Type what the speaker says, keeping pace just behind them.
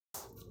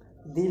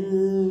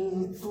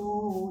दिल तू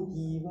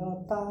ही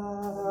बता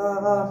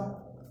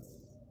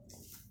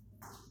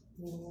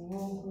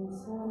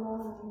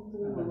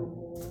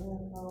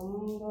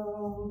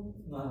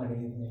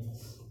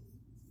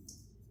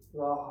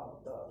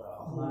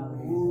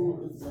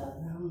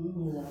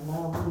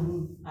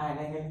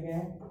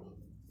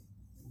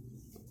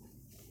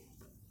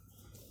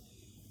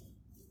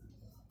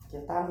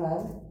kita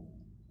kan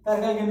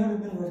targa gini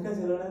rutin harus ke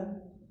jalan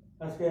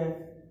harus ke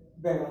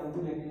background itu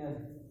lagi nih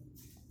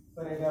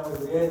pada gak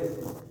berbeda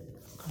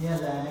ini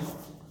ada nih